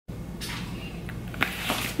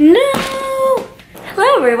No!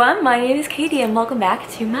 Hello everyone, my name is Katie and welcome back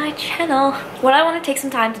to my channel. What I want to take some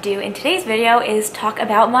time to do in today's video is talk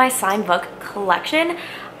about my signed book collection.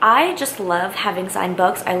 I just love having signed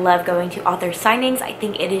books. I love going to author signings. I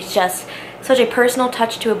think it is just such a personal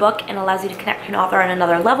touch to a book and allows you to connect to an author on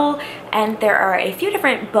another level. And there are a few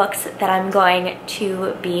different books that I'm going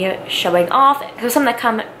to be showing off. There's some that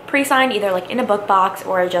come pre-signed, either like in a book box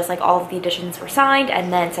or just like all of the editions were signed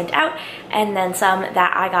and then sent out, and then some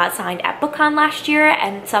that I got signed at BookCon last year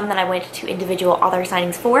and some that I went to individual author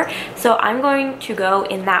signings for. So I'm going to go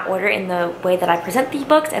in that order in the way that I present these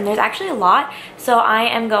books, and there's actually a lot, so I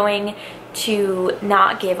am going to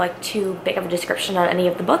not give like too big of a description on any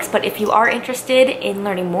of the books, but if you are interested in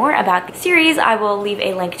learning more about the series, I will leave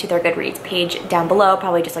a link to their Goodreads page down below,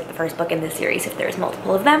 probably just like the first book in this series if there's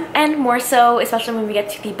multiple of them. And more so, especially when we get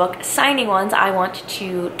to the book signing ones, I want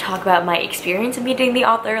to talk about my experience of meeting the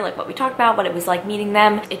author, like what we talked about, what it was like meeting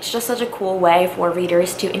them. It's just such a cool way for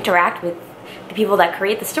readers to interact with the people that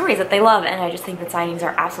create the stories that they love, and I just think that signings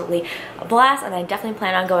are absolutely a blast, and I definitely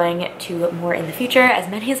plan on going to more in the future, as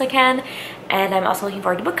many as I can. And I'm also looking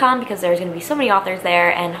forward to BookCon because there's going to be so many authors there,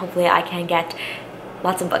 and hopefully I can get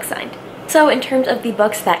lots of books signed. So in terms of the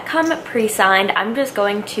books that come pre-signed, I'm just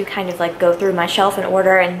going to kind of like go through my shelf in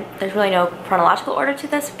order, and there's really no chronological order to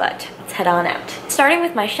this, but let's head on out. Starting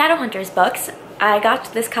with my Shadowhunters books, I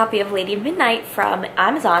got this copy of Lady of Midnight from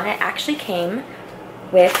Amazon. It actually came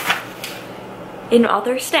with an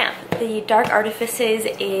author stamp. The Dark Artifices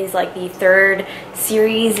is like the third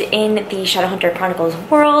series in the Shadowhunter Chronicles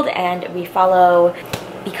world, and we follow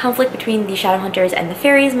the conflict between the Shadowhunters and the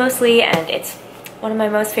fairies mostly, and it's one of my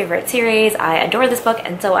most favorite series. I adore this book,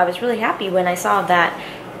 and so I was really happy when I saw that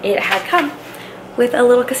it had come with a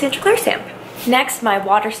little Cassandra Clare stamp. Next, my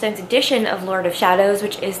Waterstones edition of Lord of Shadows,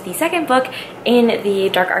 which is the second book in the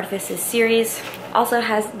Dark Artifices series, also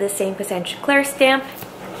has the same Cassandra Clare stamp,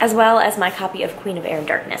 as well as my copy of Queen of Air and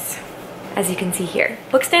Darkness, as you can see here.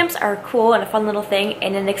 Book stamps are cool and a fun little thing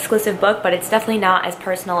in an exclusive book, but it's definitely not as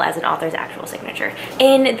personal as an author's actual signature.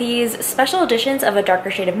 In these special editions of A Darker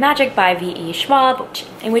Shade of Magic by V.E. Schwab,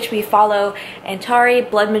 in which we follow Antari,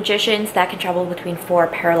 blood magicians that can travel between 4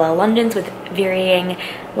 parallel Londons with varying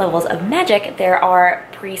levels of magic, there are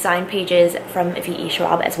pre-signed pages from V.E.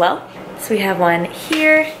 Schwab as well. So we have one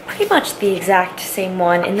here, pretty much the exact same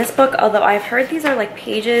one in this book, although I've heard these are like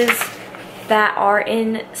pages that are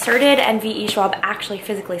inserted, and V.E. Schwab actually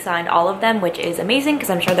physically signed all of them, which is amazing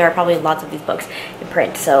because I'm sure there are probably lots of these books in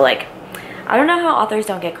print. So like, I don't know how authors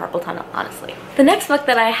don't get carpal tunnel, honestly. The next book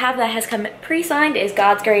that I have that has come pre-signed is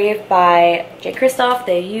God's Grave by J. Kristoff,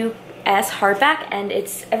 the U.S. hardback, and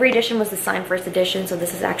every edition was the signed first edition, so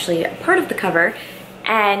this is actually a part of the cover.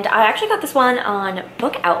 And I actually got this one on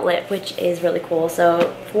Book Outlet, which is really cool.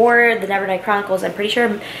 So for the Nevernight Chronicles, I'm pretty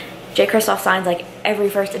sure J. Kristoff signs like every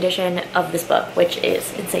first edition of this book, which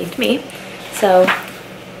is insane to me. So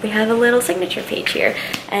we have a little signature page here.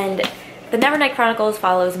 And the Nevernight Chronicles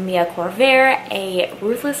follows Mia Corvair, a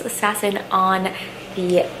ruthless assassin on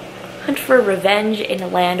the hunt for revenge in a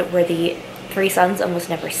land where the 3 suns almost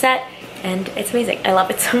never set. And it's amazing. I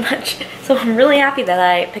love it so much. So I'm really happy that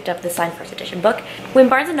I picked up this signed first edition book. When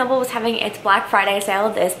Barnes & Noble was having its Black Friday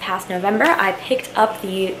sale this past November, I picked up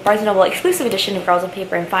the Barnes & Noble exclusive edition of Girls of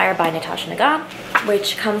Paper and Fire by Natasha Nagan,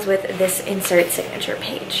 which comes with this insert signature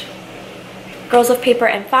page. Girls of Paper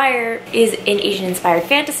and Fire is an Asian-inspired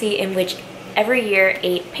fantasy in which every year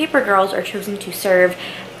 8 paper girls are chosen to serve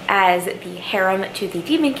as the harem to the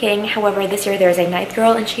Demon King. However, this year there's a 9th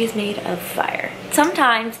girl and she is made of fire.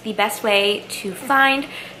 Sometimes the best way to find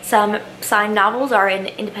some signed novels are in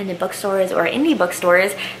independent bookstores or indie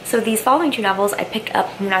bookstores. So these following 2 novels I picked up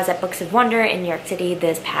when I was at Books of Wonder in New York City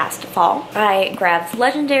this past fall. I grabbed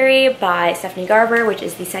Legendary by Stephanie Garber, which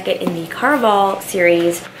is the second in the Caraval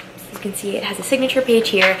series. You can see it has a signature page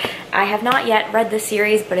here. I have not yet read this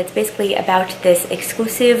series, but it's basically about this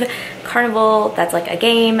exclusive carnival that's like a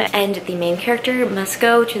game, and the main character must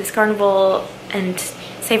go to this carnival and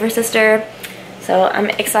save her sister. So I'm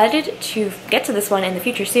excited to get to this one in the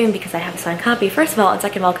future soon because I have a signed copy, first of all, and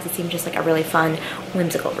second of all because it seemed just like a really fun,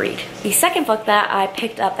 whimsical read. The second book that I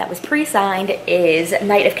picked up that was pre-signed is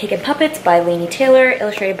Night of Cake and Puppets by Laini Taylor,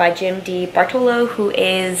 illustrated by Jim D. Bartolo, who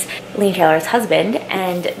is Laini Taylor's husband.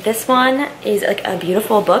 And this one is like a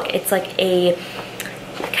beautiful book. It's like a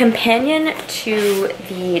companion to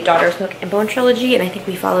the Daughter Smoke and Bone trilogy, and I think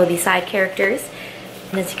we follow the side characters.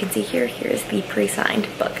 And as you can see here, here's the pre-signed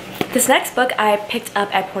book. This next book I picked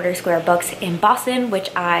up at Porter Square Books in Boston, which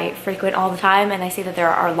I frequent all the time, and I see that there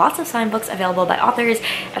are lots of signed books available by authors,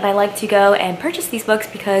 and I like to go and purchase these books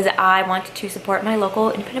because I want to support my local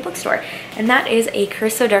independent bookstore. And that is A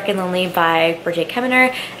Curse So Dark and Lonely by Bridget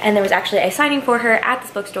Kemener, and there was actually a signing for her at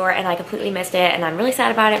this bookstore and I completely missed it, and I'm really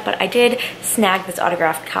sad about it, but I did snag this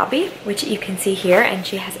autographed copy, which you can see here, and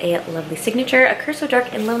she has a lovely signature. A Curse So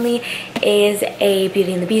Dark and Lonely is a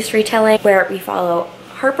Beauty and the Beast retelling where we follow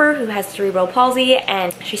Harper, who has cerebral palsy,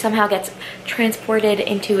 and she somehow gets transported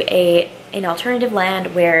into an alternative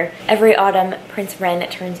land where every autumn Prince Ren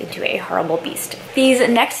turns into a horrible beast. These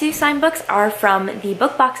next two signed books are from the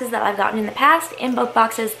book boxes that I've gotten in the past. In book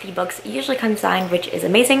boxes, the books usually come signed, which is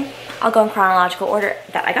amazing. I'll go in chronological order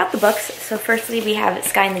that I got the books. So firstly, we have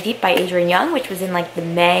Sky in the Deep by Adrienne Young, which was in like the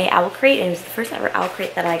May Owl Crate, and it was the first ever Owl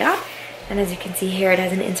Crate that I got. And as you can see here, it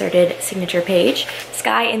has an inserted signature page.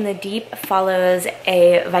 Sky in the Deep follows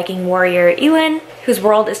a Viking warrior, Elin, whose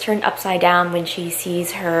world is turned upside down when she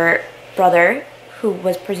sees her brother, who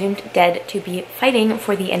was presumed dead, to be fighting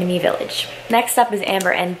for the enemy village. Next up is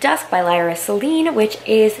Amber and Dusk by Lyra Celine, which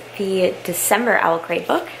is the December Owl Crate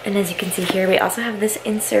book. And as you can see here, we also have this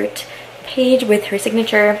insert page with her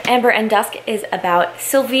signature. Amber and Dusk is about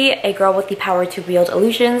Sylvie, a girl with the power to wield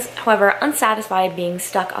illusions. However, unsatisfied being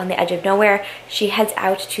stuck on the edge of nowhere, she heads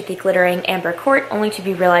out to the glittering Amber Court, only to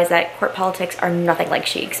be realized that court politics are nothing like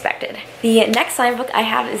she expected. The next signed book I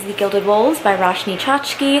have is The Gilded Wolves by Roshni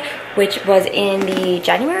Chachki, which was in the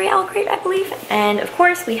January Owl Crate, I believe. And of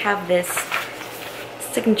course, we have this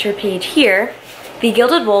signature page here. The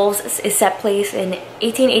Gilded Wolves is set place in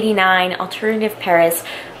 1889 alternative Paris,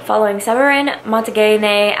 following Severin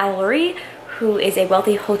Montagne-Allory, who is a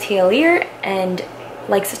wealthy hotelier and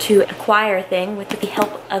likes to acquire things with the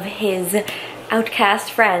help of his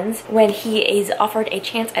outcast friends. When he is offered a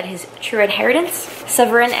chance at his true inheritance,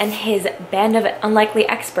 Severin and his band of unlikely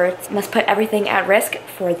experts must put everything at risk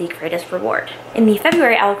for the greatest reward. In the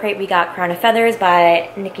February Owl Crate, we got Crown of Feathers by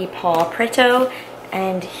Nikki Paul Preto,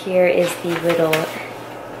 and here is the little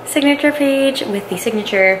signature page with the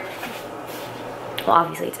signature. Well,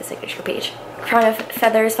 obviously it's a signature page. Crown of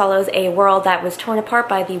Feathers follows a world that was torn apart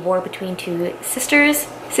by the war between two sisters.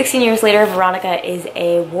 16 years later, Veronica is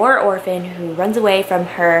a war orphan who runs away from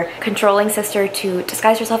her controlling sister to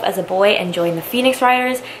disguise herself as a boy and join the Phoenix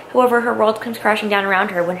Riders. However, her world comes crashing down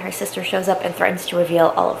around her when her sister shows up and threatens to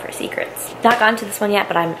reveal all of her secrets. Not gotten to this one yet,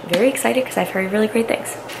 but I'm very excited because I've heard really great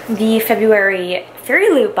things. The February Fairy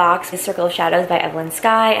Loot box is Circle of Shadows by Evelyn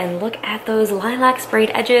Skye, and look at those lilac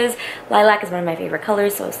sprayed edges. Lilac is one of my favorite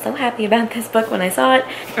colors, so I was so happy about this book when I saw it.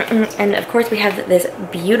 And of course we have this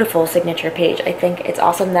beautiful signature page. I think it's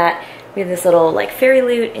awesome that we have this little like Fairy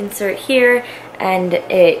Loot insert here, and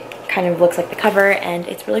it kind of looks like the cover, and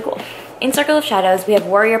it's really cool. In Circle of Shadows, we have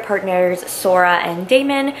warrior partners Sora and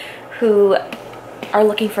Damon, who are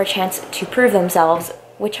looking for a chance to prove themselves,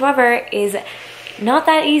 which however is not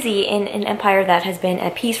that easy in an empire that has been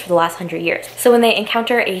at peace for the last 100 years. So when they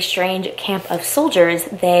encounter a strange camp of soldiers,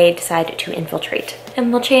 they decide to infiltrate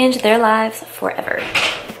and will change their lives forever.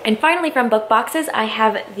 And finally, from book boxes, I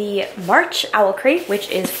have the March Owl Crate, which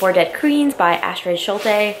is Four Dead Queens by Astrid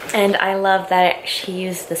Schulte. And I love that she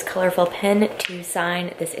used this colorful pen to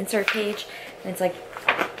sign this insert page. And it's like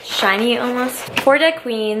shiny almost. Four Dead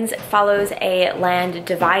Queens follows a land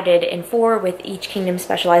divided in four, with each kingdom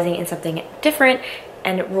specializing in something different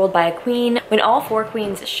and ruled by a queen. When all four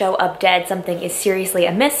queens show up dead, something is seriously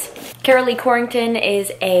amiss. Carolee Corrington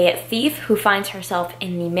is a thief who finds herself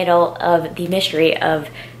in the middle of the mystery of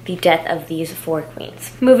the death of these four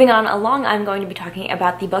queens. Moving on along, I'm going to be talking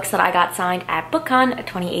about the books that I got signed at BookCon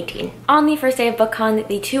 2018. On the first day of BookCon,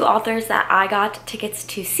 the two authors that I got tickets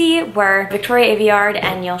to see were Victoria Aveyard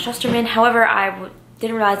and Neil Shusterman. However, I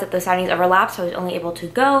didn't realize that those signings overlapped, so I was only able to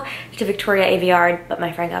go to Victoria Aveyard, but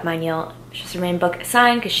my friend got my Neil Shusterman book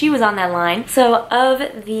signed because she was on that line. So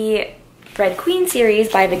of the Red Queen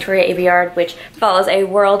series by Victoria Aveyard, which follows a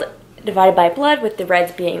world divided by blood, with the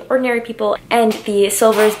reds being ordinary people and the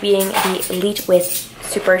silvers being the elite with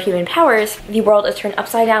superhuman powers, the world is turned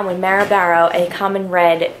upside down when Mara Barrow, a common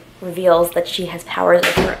red, reveals that she has powers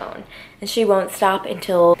of her own, and she won't stop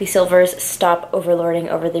until the silvers stop overlording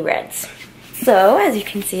over the reds. So as you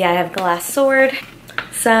can see, I have Glass Sword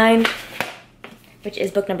signed, which is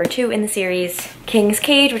book number 2 in the series, King's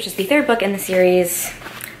Cage, which is the 3rd book in the series,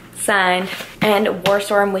 signed, and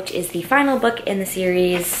Warstorm, which is the final book in the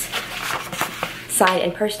series, signed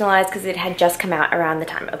and personalized because it had just come out around the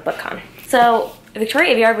time of BookCon. So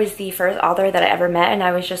Victoria Aveyard was the first author that I ever met, and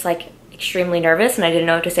I was just like extremely nervous and I didn't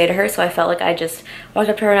know what to say to her, so I felt like I just walked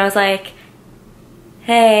up to her and I was like,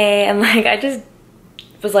 hey, and like I just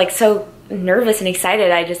was like so nervous and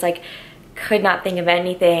excited. I just like could not think of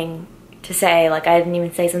anything to say. Like I didn't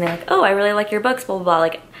even say something like, oh, I really like your books, blah, blah, blah.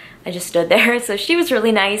 Like I just stood there. So she was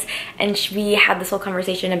really nice, and we had this whole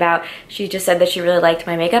conversation about, she just said that she really liked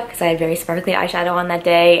my makeup because I had very sparkly eyeshadow on that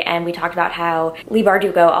day, and we talked about how Leigh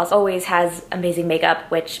Bardugo always has amazing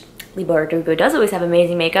makeup, which Leigh Bardugo does always have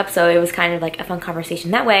amazing makeup, so it was kind of like a fun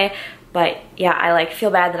conversation that way. But yeah, I like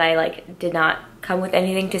feel bad that I like did not come with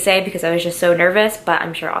anything to say because I was just so nervous, but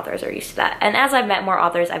I'm sure authors are used to that. And as I've met more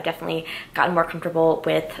authors, I've definitely gotten more comfortable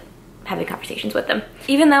with having conversations with them.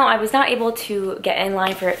 Even though I was not able to get in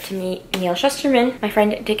line to meet Neil Shusterman, my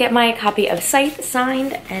friend did get my copy of Scythe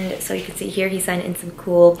signed, and so you can see here he signed in some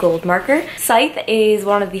cool gold marker. Scythe is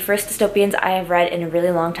one of the first dystopians I have read in a really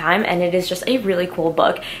long time, and it is just a really cool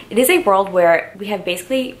book. It is a world where we have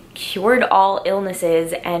basically cured all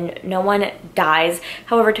illnesses and no one dies.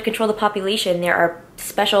 However, to control the population, there are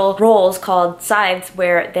special roles called scythes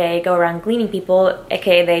where they go around gleaning people,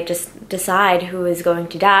 aka they just decide who is going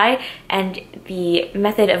to die, and the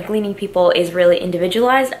method of gleaning people is really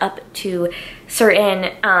individualized up to certain,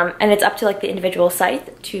 and it's up to like the individual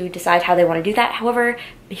scythe to decide how they want to do that. However,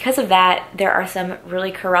 because of that, there are some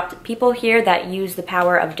really corrupt people here that use the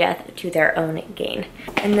power of death to their own gain.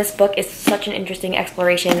 And this book is such an interesting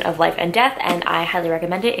exploration of life and death, and I highly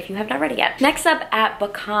recommend it if you have not read it yet. Next up at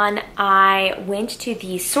BookCon, I went to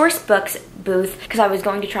the Source Books booth because I was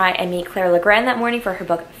going to try and meet Claire Legrand that morning for her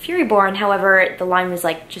book Furyborn. However, the line was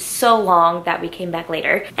like just so long that we came back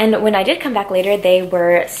later. And when I did come back later, they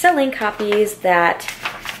were selling copies that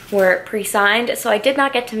were pre-signed, so I did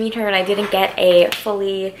not get to meet her and I didn't get a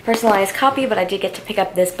fully personalized copy, but I did get to pick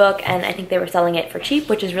up this book, and I think they were selling it for cheap,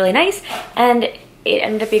 which is really nice, and it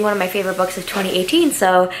ended up being one of my favorite books of 2018,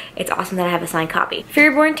 so it's awesome that I have a signed copy.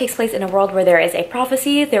 Furyborn takes place in a world where there is a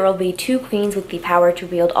prophecy. There will be 2 queens with the power to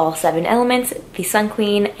wield all 7 elements, the Sun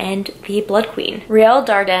Queen and the Blood Queen. Riel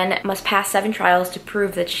Darden must pass 7 trials to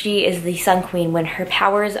prove that she is the Sun Queen when her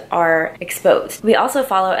powers are exposed. We also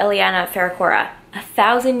follow Eliana Farracora,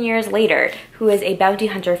 1,000 years later, who is a bounty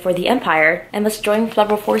hunter for the Empire and must join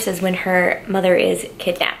Federal forces when her mother is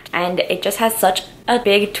kidnapped. And it just has such a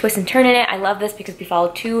big twist and turn in it. I love this because we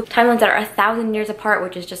follow 2 timelines that are 1,000 years apart,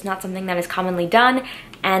 which is just not something that is commonly done.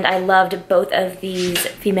 And I loved both of these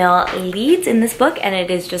female leads in this book, and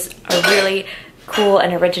it is just a really cool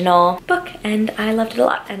and original book, and I loved it a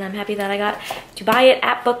lot, and I'm happy that I got to buy it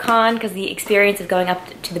at BookCon because the experience of going up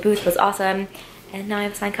to the booth was awesome. And now I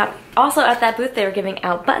have a signed copy. Also at that booth, they were giving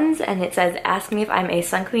out buttons, and it says, ask me if I'm a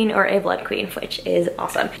Sun Queen or a Blood Queen, which is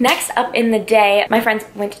awesome. Next up in the day, my friends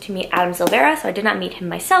went to meet Adam Silvera, so I did not meet him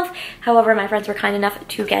myself. However, my friends were kind enough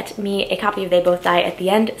to get me a copy of They Both Die at the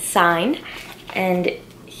End signed, and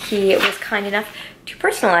he was kind enough to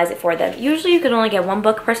personalize it for them. Usually you can only get 1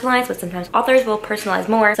 book personalized, but sometimes authors will personalize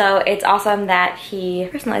more, so it's awesome that he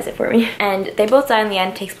personalized it for me. And They Both Die in the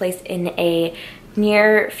End takes place in a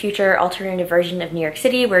near future alternative version of New York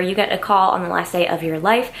City where you get a call on the last day of your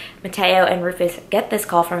life. Mateo and Rufus get this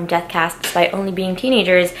call from Death Cast despite only being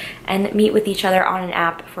teenagers and meet with each other on an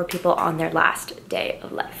app for people on their last day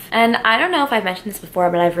of life. And I don't know if I've mentioned this before,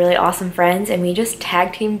 but I have really awesome friends, and we just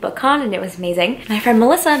tag teamed BookCon and it was amazing. My friend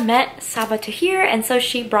Melissa met Saba Tahir, and so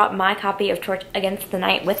she brought my copy of Torch Against the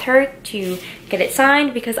Night with her to get it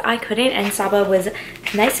signed because I couldn't, and Saba was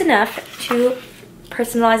nice enough to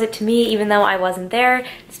personalize it to me even though I wasn't there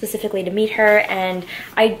specifically to meet her. And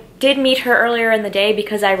I did meet her earlier in the day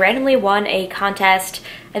because I randomly won a contest.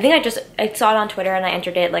 I think I saw it on Twitter and I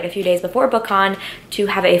entered it like a few days before BookCon to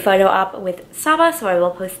have a photo up with Saba, so I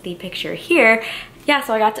will post the picture here. Yeah,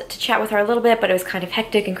 so I got to chat with her a little bit, but it was kind of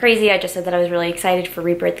hectic and crazy. I just said that I was really excited for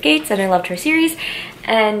Rebirth Gates and I loved her series.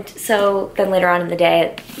 And so then later on in the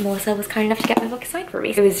day, Melissa was kind enough to get my book signed for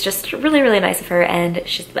me. It was just really, really nice of her, and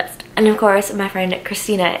she's the best. And of course, my friend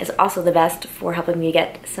Christina is also the best for helping me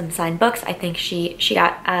get some signed books. I think she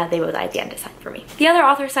got They Both Die at the End to sign for me. The other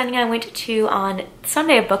author signing I went to on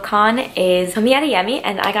Sunday of BookCon is Tomi Adeyemi,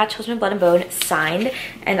 and I got Children of Blood and Bone signed,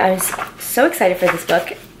 and I was so excited for this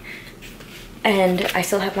book. And I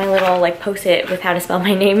still have my little like post-it with how to spell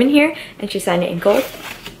my name in here, and she signed it in gold,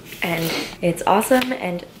 and it's awesome.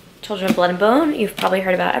 And Children of Blood and Bone you've probably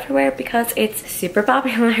heard about everywhere because it's super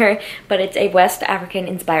popular, but it's a West African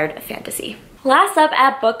inspired fantasy. Last up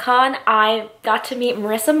at BookCon, I got to meet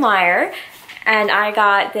Marissa Meyer, and I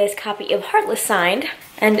got this copy of Heartless signed,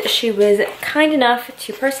 and she was kind enough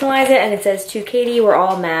to personalize it, and it says, "To Katie, we're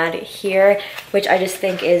all mad here," which I just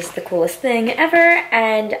think is the coolest thing ever.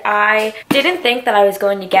 And I didn't think that I was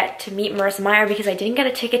going to get to meet Marissa Meyer because I didn't get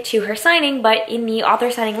a ticket to her signing, but in the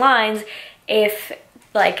author signing lines, if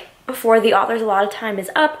like before the author's allotted time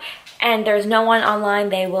is up and there's no one online.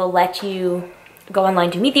 They will let you go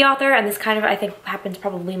online to meet the author, and this kind of, I think, happens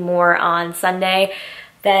probably more on Sunday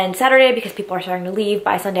than Saturday because people are starting to leave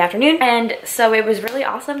by Sunday afternoon. And so it was really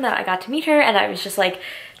awesome that I got to meet her, and I was just like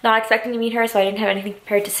not expecting to meet her, so I didn't have anything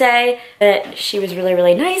prepared to say, but she was really,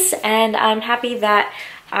 really nice, and I'm happy that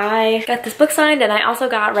I got this book signed. And I also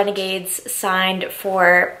got Renegades signed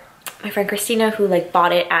for my friend Christina, who like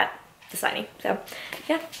bought it at the signing. So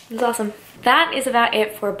yeah, it was awesome. That is about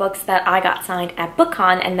it for books that I got signed at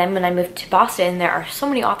BookCon. And then when I moved to Boston, there are so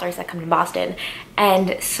many authors that come to Boston,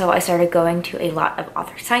 and so I started going to a lot of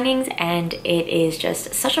author signings, and it is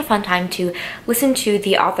just such a fun time to listen to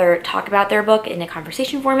the author talk about their book in a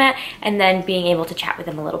conversation format, and then being able to chat with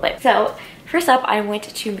them a little bit. So first up, I went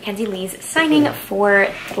to Mackenzie Lee's signing for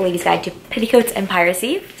The Lady's Guide to Petticoats and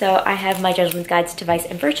Piracy. So I have my Gentleman's Guides to Vice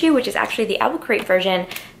and Virtue, which is actually the Apple Crate version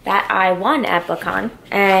that I won at BookCon,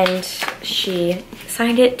 and she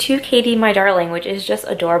signed it to Katie, my darling, which is just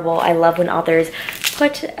adorable. I love when authors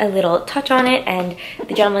put a little touch on it. And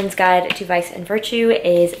the Gentleman's Guide to Vice and Virtue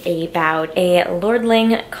is about a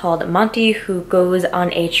lordling called Monty who goes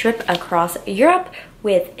on a trip across Europe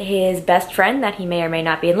with his best friend that he may or may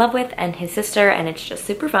not be in love with, and his sister, and it's just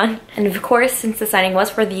super fun. And of course, since the signing was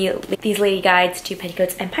for these Lady Guides to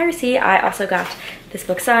Petticoats and Piracy, I also got this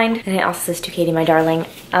book signed, and it also says to Katie, my darling.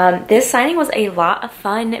 This signing was a lot of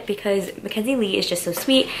fun because Mackenzie Lee is just so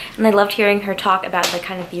sweet, and I loved hearing her talk about like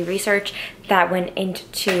kind of the research that went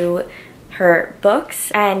into her books.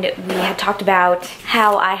 And we had talked about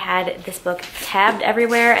how I had this book tabbed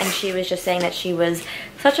everywhere, and she was just saying that she was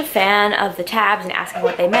such a fan of the tabs and asking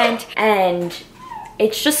what they meant. And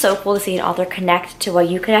it's just so cool to see an author connect to what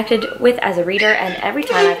you connected with as a reader. And every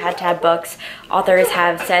time I've had tab books, authors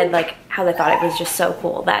have said like how they thought it was just so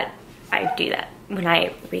cool that I do that when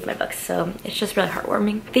I read my books, so it's just really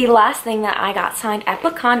heartwarming. The last thing that I got signed at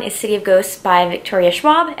BookCon is City of Ghosts by Victoria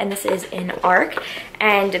Schwab, and this is in ARC,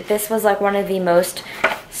 and this was like one of the most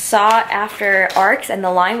sought after ARCs, and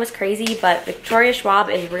the line was crazy, but Victoria Schwab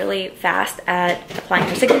is really fast at applying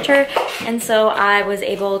her signature, and so I was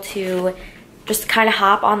able to just kind of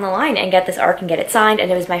hop on the line and get this ARC and get it signed.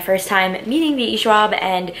 And it was my first time meeting V.E. Schwab,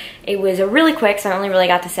 and it was really quick, so I only really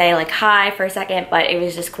got to say like hi for a second, but it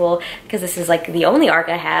was just cool because this is like the only ARC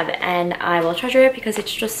I have, and I will treasure it because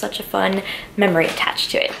it's just such a fun memory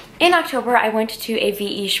attached to it. In October, I went to a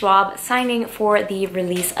V.E. Schwab signing for the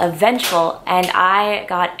release of Vengeful, and I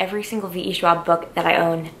got every single V.E. Schwab book that I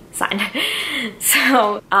own signed.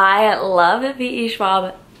 So I love V.E.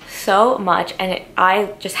 Schwab so much, and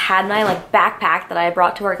I just had my like backpack that I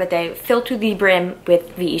brought to work that day filled to the brim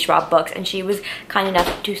with V.E. Schwab books, and she was kind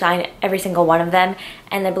enough to sign every single one of them,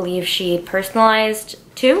 and I believe she personalized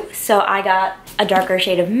too. So I got A Darker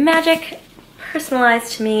Shade of Magic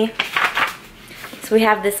personalized to me. So we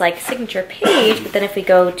have this like signature page, but then if we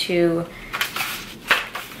go to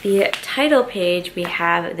the title page, we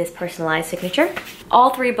have this personalized signature. All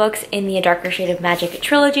three books in the A Darker Shade of Magic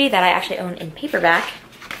trilogy that I actually own in paperback,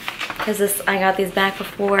 because I got these back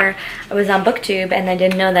before I was on BookTube, and I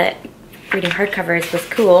didn't know that reading hardcovers was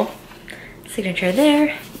cool. Signature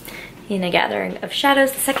there. In A Gathering of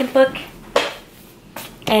Shadows, the second book,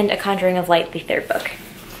 and A Conjuring of Light, the third book.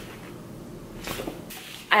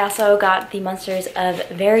 I also got the Monsters of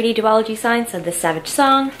Verity duology signed, so The Savage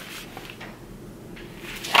Song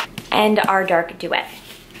and Our Dark Duet.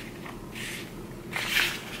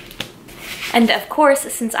 And of course,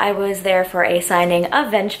 since I was there for a signing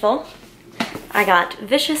of Vengeful, I got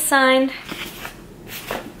Vicious signed,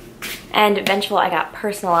 and Vengeful I got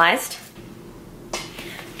personalized.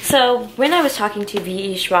 So when I was talking to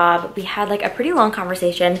V.E. Schwab, we had like a pretty long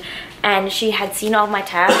conversation, and she had seen all of my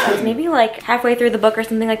tabs. I was maybe like halfway through the book or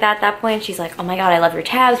something like that at that point. She's like, oh my god, I love your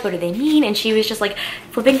tabs, what do they mean? And she was just like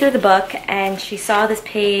flipping through the book, and she saw this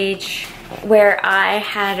page where I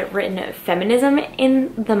had written feminism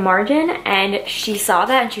in the margin, and she saw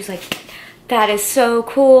that and she was like, that is so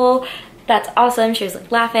cool, that's awesome. She was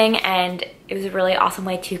like laughing, and it was a really awesome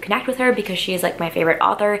way to connect with her because she is like my favorite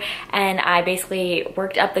author. And I basically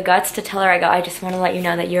worked up the guts to tell her, I just want to let you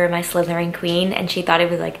know that you're my Slytherin queen, and she thought it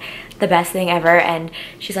was like the best thing ever, and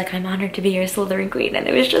she's like, I'm honored to be your Slytherin queen. And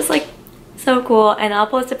it was just like so cool. And I'll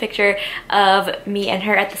post a picture of me and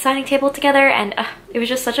her at the signing table together, and it was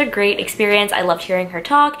just such a great experience. I loved hearing her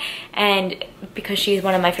talk, and because she's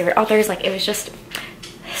one of my favorite authors, like it was just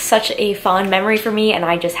such a fond memory for me, and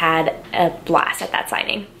I just had a blast at that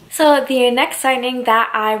signing. So the next signing that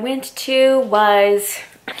I went to was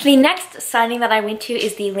The next signing that I went to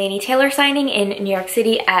is the Laini Taylor signing in New York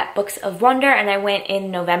City at Books of Wonder, and I went in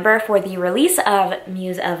November for the release of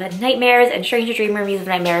Muse of Nightmares, and Stranger Dreamer, Muse of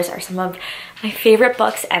Nightmares are some of my favorite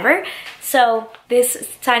books ever. So this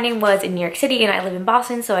signing was in New York City and I live in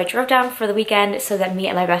Boston, so I drove down for the weekend so that me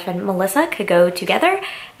and my best friend Melissa could go together.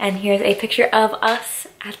 And here's a picture of us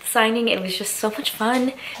at the signing. It was just so much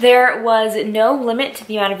fun. There was no limit to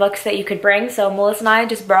the amount of books that you could bring, so Melissa and I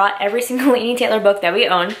just brought every single Laini Taylor book that we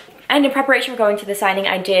own. And in preparation for going to the signing,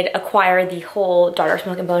 I did acquire the whole Daughter of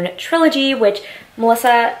Smoke and Bone trilogy, which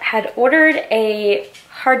Melissa had ordered a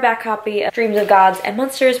hardback copy of Dreams of Gods and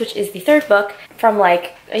Monsters, which is the third book, from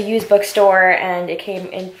like a used bookstore, and it came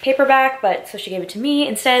in paperback, but so she gave it to me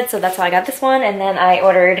instead, so that's how I got this one. And then I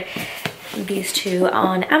ordered these two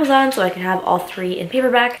on Amazon so I could have all three in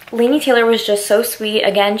paperback. Laini Taylor was just so sweet.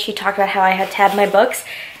 Again, she talked about how I had tabbed my books,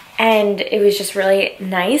 and it was just really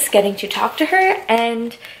nice getting to talk to her,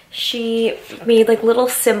 and she made like little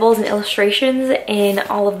symbols and illustrations in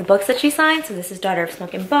all of the books that she signed. So this is Daughter of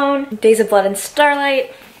Smoke and Bone, Days of Blood and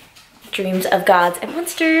Starlight, Dreams of Gods and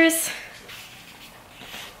Monsters,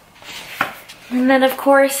 and then of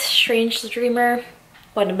course Strange the Dreamer,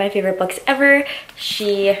 one of my favorite books ever.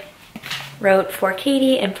 She wrote for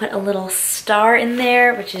Katie and put a little star in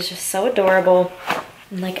there, which is just so adorable.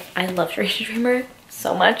 And like, I love Strange the Dreamer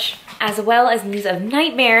so much. As well as Muse of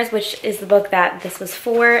Nightmares, which is the book that this was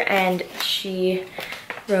for, and she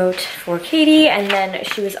wrote for Katie. And then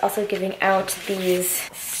she was also giving out these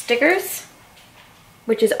stickers,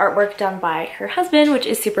 which is artwork done by her husband, which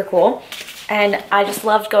is super cool. And I just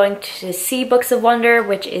loved going to see Books of Wonder,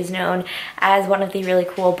 which is known as one of the really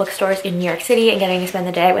cool bookstores in New York City, and getting to spend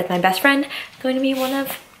the day with my best friend, going to be one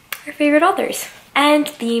of her favorite authors. And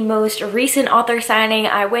the most recent author signing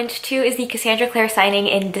I went to is the Cassandra Clare signing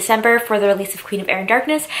in December for the release of Queen of Air and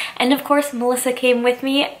Darkness. And of course, Melissa came with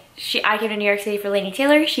me. I came to New York City for Laini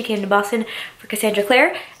Taylor. She came to Boston for Cassandra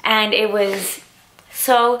Clare. And it was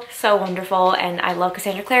so wonderful. And I love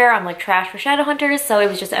Cassandra Clare. I'm like trash for Shadowhunters, so it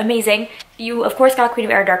was just amazing. You, of course, got Queen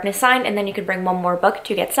of Air and Darkness signed, and then you could bring one more book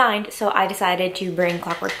to get signed. So I decided to bring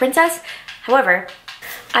Clockwork Princess. However,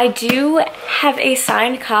 I do have a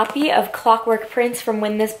signed copy of Clockwork Prince from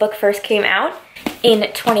when this book first came out in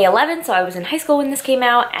 2011. So I was in high school when this came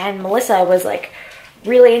out, and Melissa was like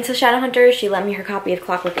really into Shadowhunters. She lent me her copy of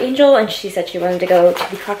Clockwork Angel, and she said she wanted to go to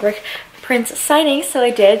the Clockwork Prince signing, so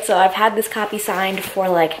I did. So I've had this copy signed for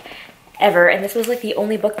like ever, and this was like the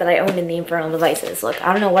only book that I owned in the Infernal Devices. Look,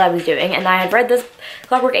 I don't know what I was doing, and I had read this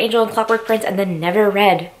Clockwork Angel and Clockwork Prince and then never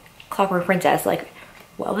read Clockwork Princess. Like,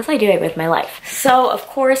 what was I doing with my life? So of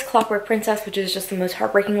course, Clockwork Princess, which is just the most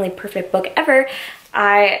heartbreakingly perfect book ever,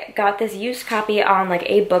 I got this used copy on like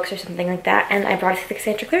Abe Books or something like that, and I brought it to the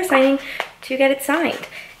Cassandra Clare signing to get it signed.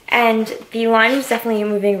 And the line was definitely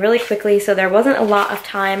moving really quickly, so there wasn't a lot of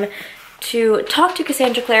time to talk to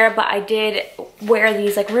Cassandra Clare, but I did wear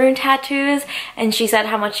these like rune tattoos, and she said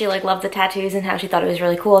how much she like loved the tattoos and how she thought it was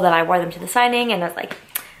really cool that I wore them to the signing. And I was like,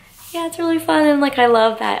 yeah, it's really fun, and like I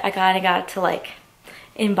love that I kind of got to like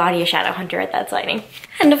embody a Shadowhunter at that signing.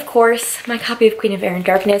 And of course, my copy of Queen of Air and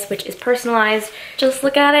Darkness, which is personalized. Just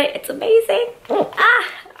look at it, it's amazing.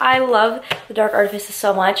 I love the Dark Artifices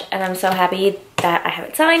so much, and I'm so happy that I have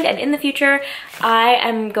it signed. And in the future, I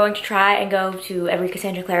am going to try and go to every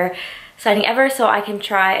Cassandra Clare signing ever, so I can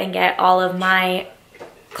try and get all of my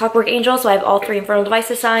Clockwork Angel, so I have all three Infernal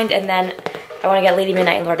Devices signed, and then I want to get Lady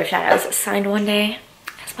Midnight and Lord of Shadows signed one day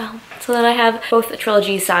as well, so that I have both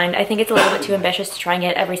trilogies signed. I think it's a little bit too ambitious to try and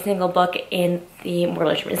get every single book in the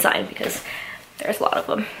Mortal Instruments signed, because there's a lot of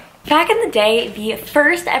them. Back in the day, the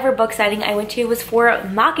first ever book signing I went to was for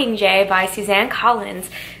Mockingjay by Suzanne Collins.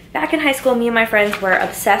 Back in high school, me and my friends were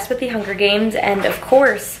obsessed with the Hunger Games, and of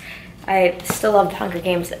course, I still love the Hunger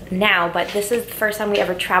Games now, but this is the first time we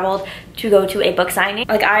ever traveled to go to a book signing.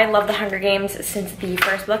 Like, I love the Hunger Games since the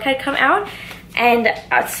first book had come out, and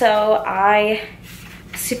so I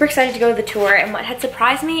was super excited to go to the tour. And what had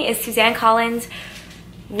surprised me is Suzanne Collins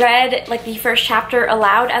read like the first chapter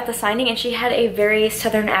aloud at the signing, and she had a very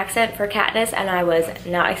southern accent for Katniss, and I was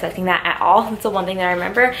not expecting that at all. That's the one thing that I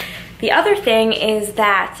remember. The other thing is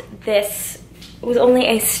that this was only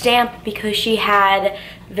a stamp because she had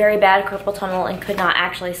very bad carpal tunnel and could not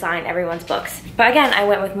actually sign everyone's books. But again, I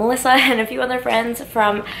went with Melissa and a few other friends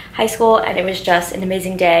from high school, and it was just an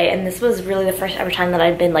amazing day. And this was really the first ever time that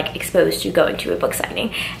I'd been like exposed to going to a book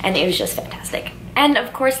signing, and it was just fantastic. And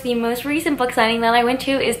of course, the most recent book signing that I went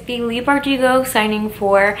to is the Leigh Bardugo signing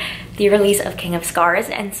for the release of King of Scars.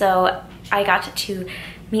 And so I got to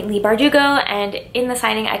meet Leigh Bardugo, and in the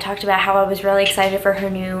signing I talked about how I was really excited for her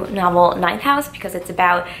new novel Ninth House because it's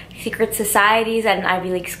about secret societies at an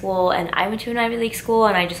Ivy League school, and I went to an Ivy League school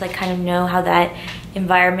and I just like kind of know how that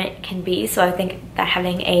environment can be. So I think that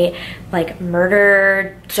having a like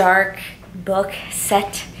murder dark book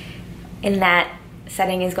set in that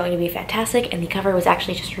setting is going to be fantastic, and the cover was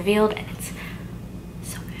actually just revealed and it's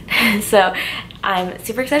so good. So I'm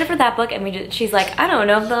super excited for that book, and she's like, I don't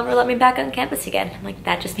know if they'll ever let me back on campus again. I'm like,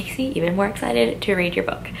 that just makes me even more excited to read your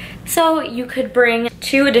book. So you could bring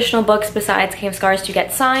 2 additional books besides King of Scars to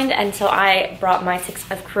get signed, and so I brought my Six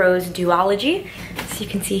of Crows duology. So you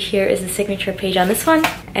can see here is the signature page on this one,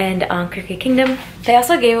 and on Crooked Kingdom. They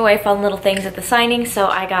also gave away fun little things at the signing, so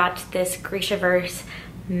I got this Grishaverse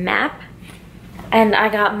map, and I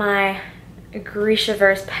got my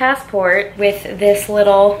Grishaverse passport with this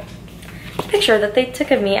little picture that they took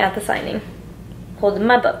of me at the signing, holding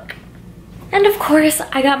my book. And of course,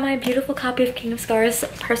 I got my beautiful copy of King of Scars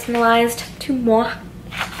personalized to moi.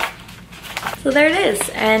 So there it is,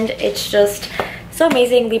 and it's just so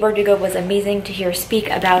amazing. Leigh Bardugo was amazing to hear speak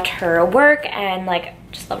about her work, and like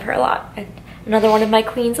just love her a lot. And another one of my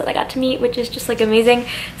queens that I got to meet, which is just like amazing.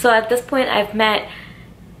 So at this point, I've met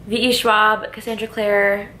V.E. Schwab, Cassandra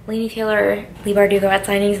Clare, Laini Taylor, Leigh Bardugo at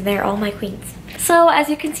signings, and they're all my queens. So as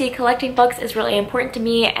you can see, collecting books is really important to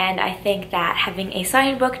me, and I think that having a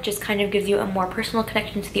signed book just kind of gives you a more personal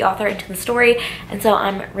connection to the author and to the story. And so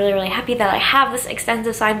I'm really happy that I have this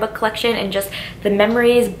extensive signed book collection, and just the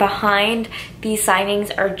memories behind these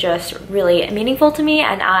signings are just really meaningful to me.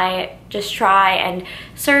 And I just try and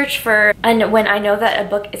search for, and when I know that a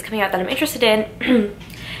book is coming out that I'm interested in,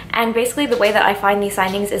 and basically the way that I find these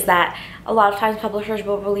signings is that a lot of times publishers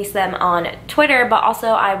will release them on Twitter, but also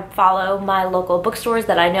I follow my local bookstores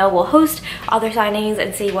that I know will host other signings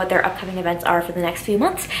and see what their upcoming events are for the next few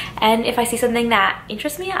months. And if I see something that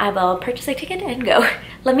interests me, I will purchase a ticket and go.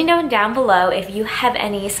 Let me know down below if you have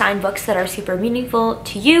any signed books that are super meaningful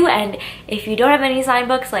to you, and if you don't have any signed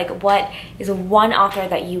books, like what is one author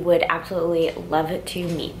that you would absolutely love to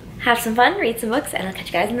meet. Have some fun, read some books, and I'll catch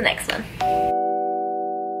you guys in the next one.